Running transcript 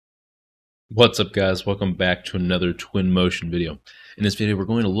What's up, guys? Welcome back to another Twinmotion video. In this video, we're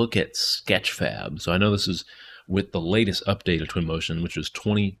going to look at Sketch Fab. So I know this is with the latest update of Twinmotion, which was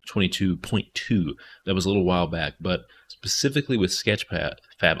 2022.2. That was a little while back, but specifically with Sketch Fab,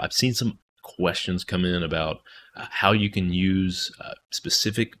 I've seen some questions come in about how you can use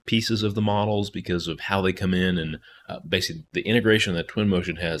specific pieces of the models because of how they come in, and basically the integration that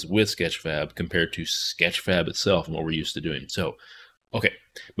Twinmotion has with Sketch Fab compared to Sketch Fab itself and what we're used to doing. So okay,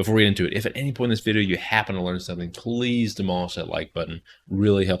 before we get into it, if at any point in this video you happen to learn something, please demolish that like button.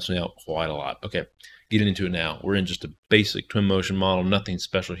 Really helps me out quite a lot. Okay, getting into it now. We're in just a basic Twinmotion model, nothing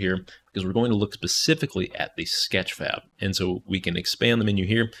special here, because we're going to look specifically at the Sketch Fab. And so we can expand the menu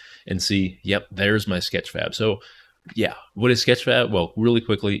here and see, yep, there's my Sketch Fab. So yeah, what is Sketch Fab? Well, really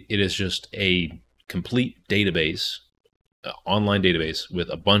quickly, it is just a complete database, online database with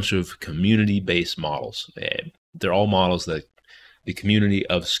a bunch of community-based models. They're all models that the community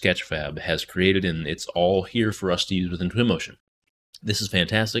of Sketch Fab has created, and it's all here for us to use within Twinmotion. This is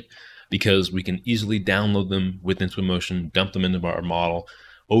fantastic because we can easily download them within Twinmotion, dump them into our model,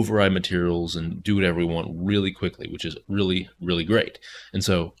 override materials, and do whatever we want really quickly, which is really, really great. And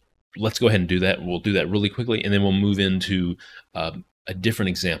so let's go ahead and do that. We'll do that really quickly, and then we'll move into a different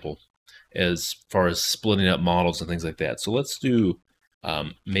example as far as splitting up models and things like that. So let's do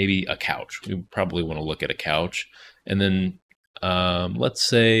maybe a couch. We probably want to look at a couch, and then let's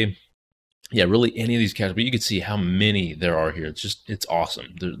say, yeah, really any of these couches, but you can see how many there are here. It's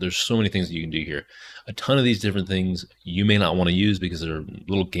awesome. There's so many things that you can do here. A ton of these different things you may not want to use because they're a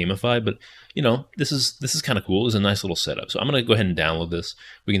little gamified, but you know, this is kind of cool. It's a nice little setup. So I'm going to go ahead and download this.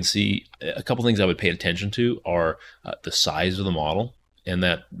 We can see a couple things I would pay attention to are the size of the model, and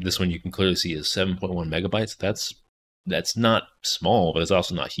that this one you can clearly see is 7.1 megabytes. That's not small, but it's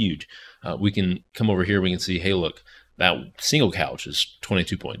also not huge. We can come over here. We can see, hey, look, that single couch is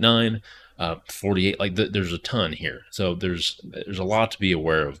 22.9, 48. Like there's a ton here. So there's a lot to be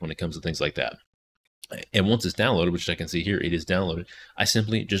aware of when it comes to things like that. And once it's downloaded, which I can see here, it is downloaded, I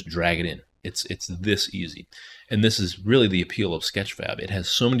simply just drag it in. It's this easy. And this is really the appeal of Sketch Fab. It has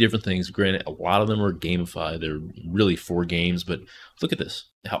so many different things. Granted, a lot of them are gamified. They're really for games, but look at this,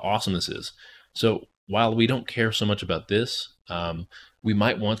 how awesome this is. So while we don't care so much about this, we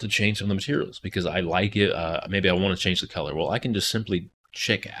might want to change some of the materials because I like it. Maybe I want to change the color. Well, I can just simply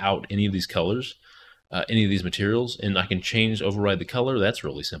check out any of these colors, any of these materials, and I can override the color. That's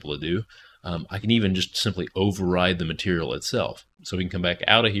really simple to do. I can even just simply override the material itself. So we can come back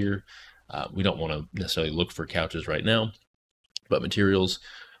out of here. We don't want to necessarily look for couches right now, but materials,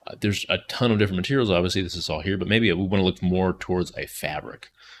 there's a ton of different materials. Obviously, this is all here, but maybe we want to look more towards a fabric.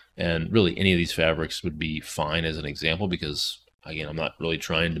 And really, any of these fabrics would be fine as an example because, again, I'm not really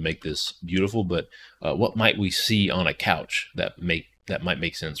trying to make this beautiful, but what might we see on a couch that might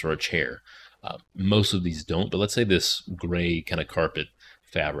make sense, or a chair? Most of these don't, but let's say this gray kind of carpet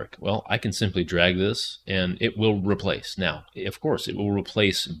fabric. Well, I can simply drag this and it will replace. Now, of course, it will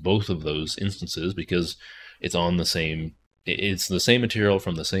replace both of those instances because it's the same material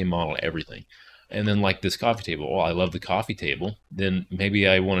from the same model, everything. And then like this coffee table, oh, I love the coffee table. Then maybe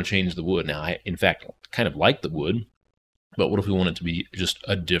I want to change the wood. Now, I, in fact, kind of like the wood, but what if we want it to be just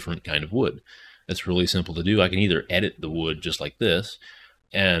a different kind of wood? That's really simple to do. I can either edit the wood just like this,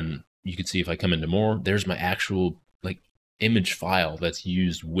 and you can see if I come into more, there's my actual like image file that's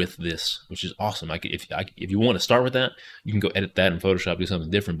used with this, which is awesome. If you want to start with that, you can go edit that in Photoshop, do something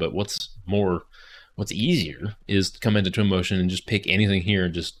different. But what's easier is to come into Twinmotion and just pick anything here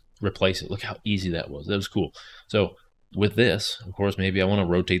and just replace it. Look how easy that was. That was cool. So with this, of course, maybe I want to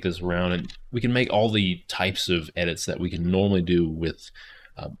rotate this around, and we can make all the types of edits that we can normally do with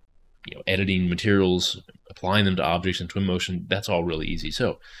editing materials, applying them to objects in Twinmotion. That's all really easy.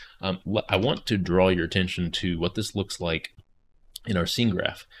 So I want to draw your attention to what this looks like in our scene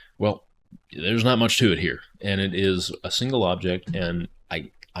graph. Well, there's not much to it here, and it is a single object, and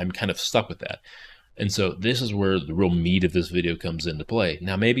I'm kind of stuck with that. And so this is where the real meat of this video comes into play.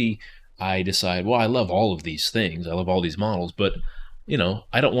 Now, maybe I decide, well, I love all of these things. I love all these models, but you know,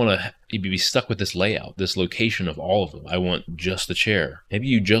 I don't want to be stuck with this layout, this location of all of them. I want just the chair. Maybe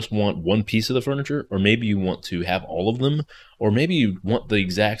you just want one piece of the furniture, or maybe you want to have all of them, or maybe you want the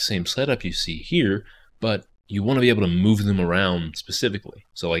exact same setup you see here, but you want to be able to move them around specifically.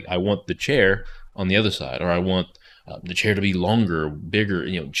 So like I want the chair on the other side, or I want the chair to be longer, bigger,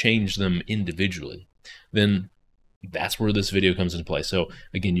 change them individually. Then that's where this video comes into play. So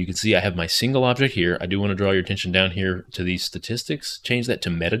again, you can see I have my single object here. I do want to draw your attention down here to these statistics, change that to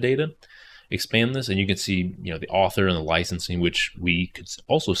metadata, expand this, and you can see the author and the licensing, which we could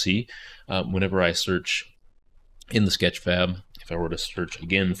also see whenever I search in the Sketch Fab. If I were to search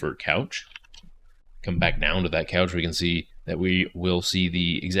again for couch, come back down to that couch, we can see that we will see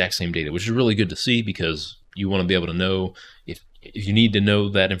the exact same data, which is really good to see because you want to be able to know if you need to know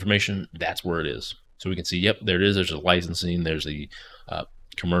that information, that's where it is. So we can see, yep, there it is. There's a licensing, there's the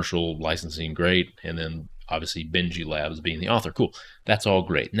commercial licensing, great. And then obviously Benji Labs being the author, cool. That's all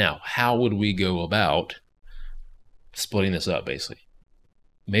great. Now, how would we go about splitting this up basically?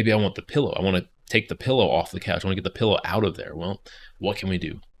 Maybe I want the pillow. I want to take the pillow off the couch. I want to get the pillow out of there. Well, what can we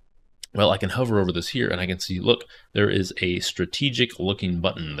do? Well, I can hover over this here and I can see, look, there is a strategic looking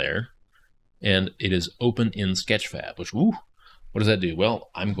button there and it is open in Sketch Fab, which, woo, what does that do? Well,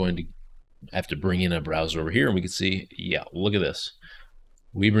 I'm going to have to bring in a browser over here and we can see, yeah, look at this.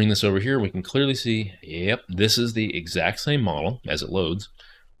 We bring this over here, we can clearly see, yep, this is the exact same model as it loads.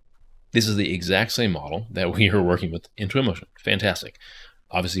 This is the exact same model that we are working with in Twinmotion. Fantastic.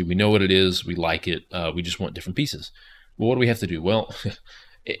 Obviously, we know what it is. We like it. We just want different pieces. Well, what do we have to do? Well,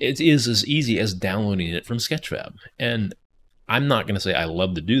 it is as easy as downloading it from Sketch Fab. And I'm not going to say I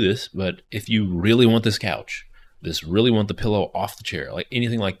love to do this, but if you really want this couch, really want the pillow off the chair, like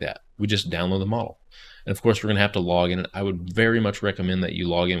anything like that, we just download the model. And of course, we're going to have to log in. I would very much recommend that you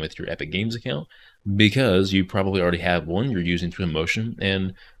log in with your Epic Games account because you probably already have one. You're using Twinmotion.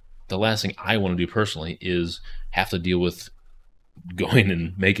 And the last thing I want to do personally is have to deal with going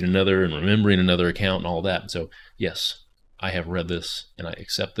and making another and remembering another account and all that. So yes, I have read this and I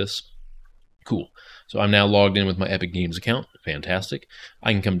accept this. Cool. So I'm now logged in with my Epic Games account. Fantastic.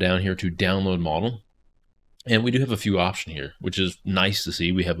 I can come down here to download model. And we do have a few options here, which is nice to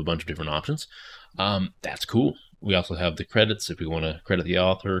see. We have a bunch of different options. That's cool. We also have the credits if we want to credit the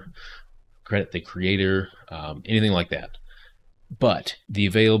author, credit the creator, anything like that. But the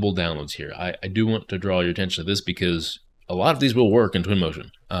available downloads here, I do want to draw your attention to this because a lot of these will work in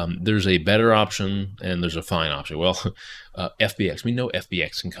Twinmotion. There's a better option and there's a fine option. Well, FBX, we know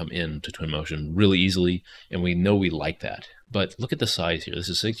FBX can come into Twinmotion really easily and we know we like that. But look at the size here. This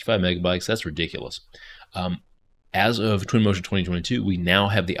is 65 megabytes. That's ridiculous. As of Twinmotion 2022, we now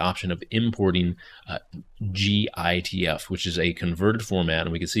have the option of importing GITF, which is a converted format,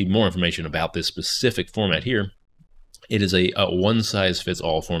 and we can see more information about this specific format here. It is a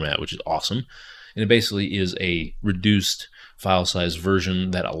one-size-fits-all format, which is awesome. And it basically is a reduced file size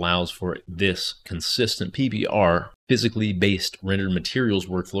version that allows for this consistent PBR, physically based rendered materials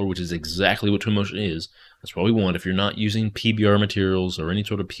workflow, which is exactly what Twinmotion is. That's what we want. If you're not using PBR materials or any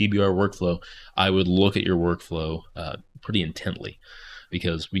sort of PBR workflow, I would look at your workflow pretty intently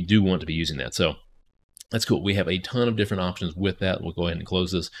because we do want to be using that. So that's cool. We have a ton of different options with that. We'll go ahead and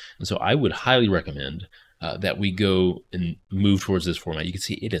close this. And so I would highly recommend that we go and move towards this format. You can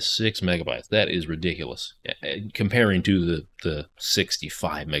see it is 6 megabytes. That is ridiculous. Comparing to the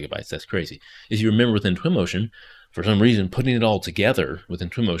 65 megabytes, that's crazy. If you remember within Twinmotion, for some reason, putting it all together within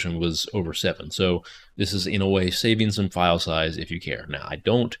Twinmotion was over 7. So this is, in a way, saving some file size if you care. Now, I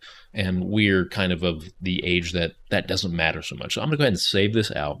don't, and we're kind of the age that doesn't matter so much. So I'm going to go ahead and save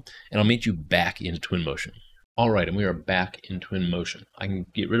this out, and I'll meet you back into Twinmotion. All right, and we are back in Twinmotion. I can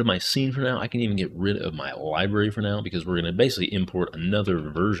get rid of my scene for now. I can even get rid of my library for now because we're going to basically import another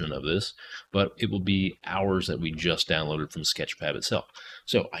version of this, but it will be ours that we just downloaded from Sketch Fab itself.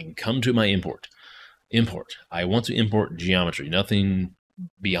 So I can come to my import. I want to import geometry, nothing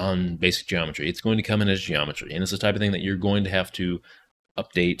beyond basic geometry. It's going to come in as geometry, and it's the type of thing that you're going to have to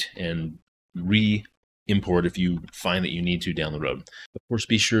update and re-import if you find that you need to down the road. Of course,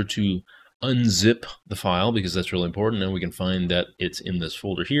 be sure to unzip the file because that's really important, and we can find that it's in this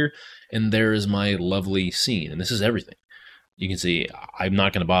folder here, and there is my lovely scene, and this is everything. You can see I'm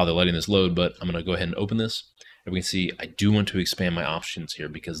not going to bother letting this load, but I'm going to go ahead and open this. And we can see I do want to expand my options here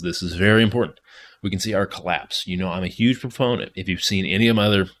because this is very important. We can see our collapse. You know, I'm a huge proponent. If you've seen any of my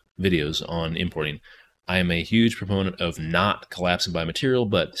other videos on importing, I am a huge proponent of not collapsing by material,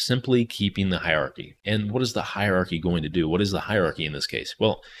 but simply keeping the hierarchy. And what is the hierarchy going to do? What is the hierarchy in this case?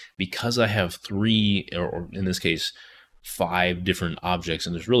 Well, because I have 3, or in this case, 5 different objects,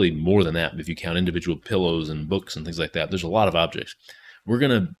 and there's really more than that if you count individual pillows and books and things like that. There's a lot of objects. We're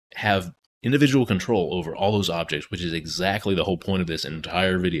going to have individual control over all those objects, which is exactly the whole point of this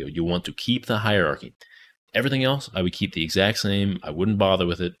entire video. You want to keep the hierarchy. Everything else, I would keep the exact same. I wouldn't bother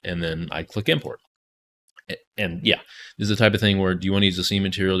with it, and then I'd click import. And yeah, this is the type of thing where do you want to use the same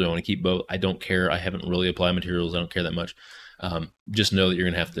material? Do I want to keep both? I don't care. I haven't really applied materials. I don't care that much. Just know that you're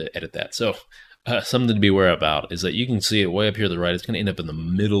going to have to edit that. So something to be aware about is that you can see it way up here to the right. It's going to end up in the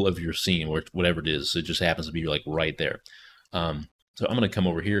middle of your scene, or whatever it is. It just happens to be like right there. So I'm going to come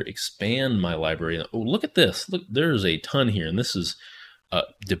over here, expand my library. Oh, look at this. Look, there's a ton here. And this is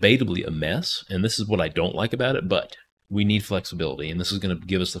debatably a mess. And this is what I don't like about it. But we need flexibility, and this is going to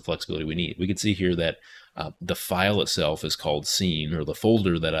give us the flexibility we need. We can see here that the file itself is called scene, or the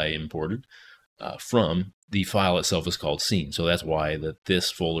folder that I imported from the file itself is called scene. So that's why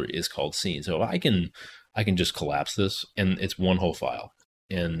this folder is called scene. So I can just collapse this, and it's one whole file,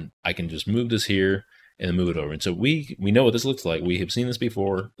 and I can just move this here and then move it over. And so we know what this looks like. We have seen this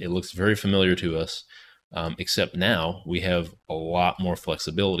before. It looks very familiar to us, except now we have a lot more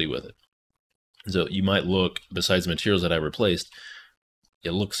flexibility with it. So you might look, besides the materials that I replaced,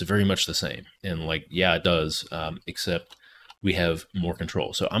 it looks very much the same. And like, yeah, it does, except we have more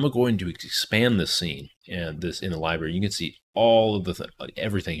control. So I'm going to expand this scene and this in the library. You can see all of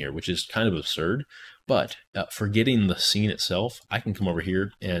everything here, which is kind of absurd. But forgetting the scene itself, I can come over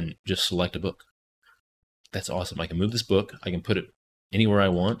here and just select a book. That's awesome. I can move this book. I can put it anywhere I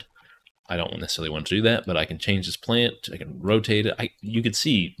want. I don't necessarily want to do that, but I can change this plant. I can rotate it. You can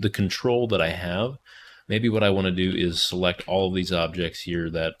see the control that I have. Maybe what I want to do is select all of these objects here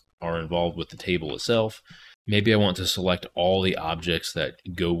that are involved with the table itself. Maybe I want to select all the objects that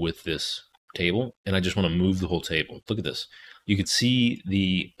go with this table, and I just want to move the whole table. Look at this. You can see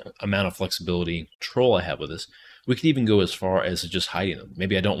the amount of flexibility, control I have with this. We could even go as far as just hiding them.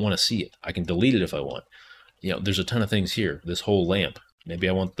 Maybe I don't want to see it. I can delete it if I want. You know, there's a ton of things here. This whole lamp. Maybe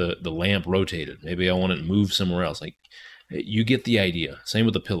I want the lamp rotated. Maybe I want it moved somewhere else. Like, you get the idea. Same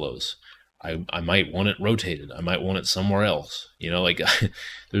with the pillows. I might want it rotated. I might want it somewhere else. You know, like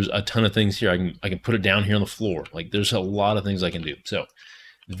there's a ton of things here. I can put it down here on the floor. Like, there's a lot of things I can do. So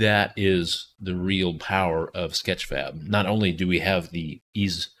that is the real power of Sketch Fab. Not only do we have the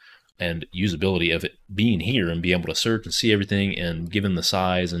ease and usability of it being here and be able to search and see everything and given the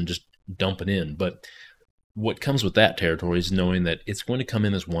size and just dump it in, but what comes with that territory is knowing that it's going to come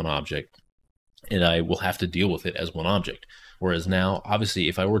in as one object, and I will have to deal with it as one object. Whereas now, obviously,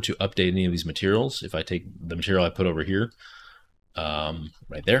 if I were to update any of these materials, if I take the material I put over here,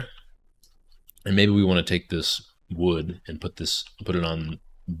 right there, and maybe we want to take this wood and put it on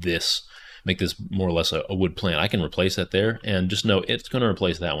this, make this more or less a wood plant, I can replace that there, and just know it's going to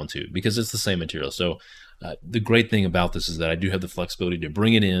replace that one too, because it's the same material. So the great thing about this is that I do have the flexibility to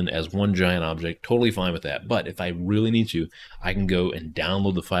bring it in as one giant object, totally fine with that. But if I really need to, I can go and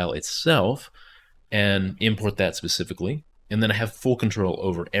download the file itself and import that specifically. And then I have full control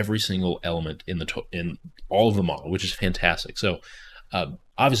over every single element in all of the model, which is fantastic. So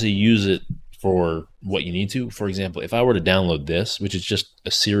obviously use it for what you need to. For example, if I were to download this, which is just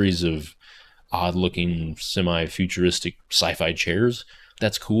a series of odd looking semi-futuristic sci-fi chairs,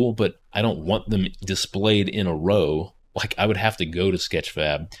 that's cool, but I don't want them displayed in a row. Like, I would have to go to Sketch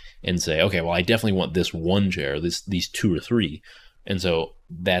Fab and say, okay, well, I definitely want this one chair, these two or three. And so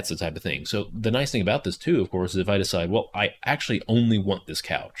that's the type of thing. So the nice thing about this too, of course, is if I decide, well, I actually only want this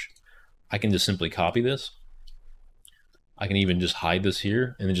couch, I can just simply copy this. I can even just hide this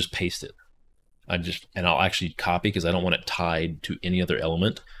here and then just paste it. And I'll actually copy because I don't want it tied to any other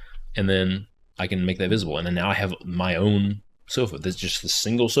element. And then I can make that visible. And then now I have my own sofa. That's just a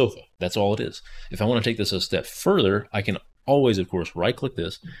single sofa. That's all it is. If I want to take this a step further, I can always, of course, right click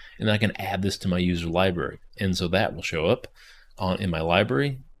this, and I can add this to my user library. And so that will show up in my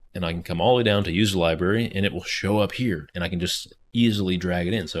library, and I can come all the way down to user library, and it will show up here, and I can just easily drag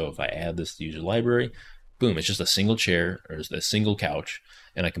it in. So if I add this to user library, boom, it's just a single chair or a single couch,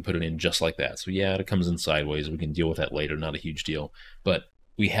 and I can put it in just like that. So yeah, it comes in sideways. We can deal with that later, not a huge deal, but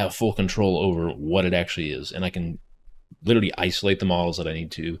we have full control over what it actually is, and I can literally isolate the models that I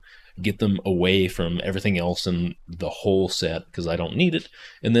need to, get them away from everything else in the whole set because I don't need it,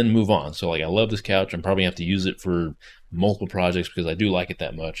 and then move on. So like, I love this couch. I'm probably gonna have to use it for multiple projects because I do like it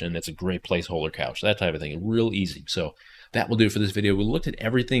that much, and it's a great placeholder couch, that type of thing. Real easy. So that will do it for this video. We looked at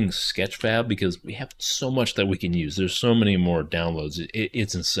everything Sketch Fab because we have so much that we can use. There's so many more downloads.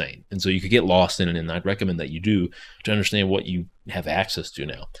 It's insane. And so you could get lost in it, and I'd recommend that you do to understand what you have access to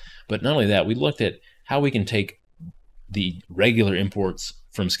now. But not only that, we looked at how we can take the regular imports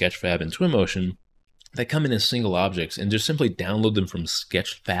from Sketch Fab and Twinmotion that come in as single objects and just simply download them from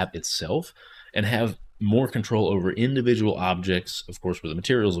Sketch Fab itself and have more control over individual objects, of course, with the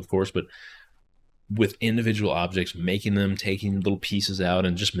materials, of course, but with individual objects, making them, taking little pieces out,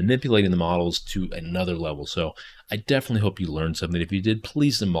 and just manipulating the models to another level. So I definitely hope you learned something. If you did,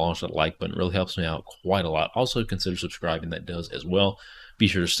 please demolish that like button. It really helps me out quite a lot. Also, consider subscribing. That does as well. Be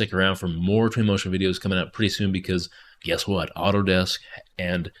sure to stick around for more Twinmotion videos coming out pretty soon because guess what? Autodesk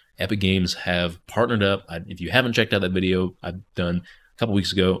and Epic Games have partnered up. If you haven't checked out that video I've done a couple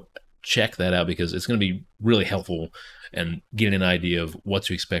weeks ago, check that out because it's going to be really helpful and getting an idea of what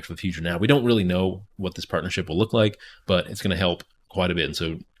to expect for the future. Now, we don't really know what this partnership will look like, but it's going to help quite a bit. And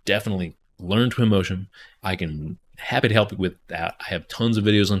so definitely learn Twinmotion. I can happy to help you with that. I have tons of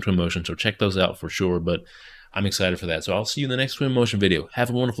videos on Twinmotion, so check those out for sure, but I'm excited for that. So I'll see you in the next Twinmotion video. Have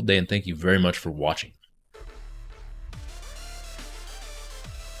a wonderful day, and thank you very much for watching.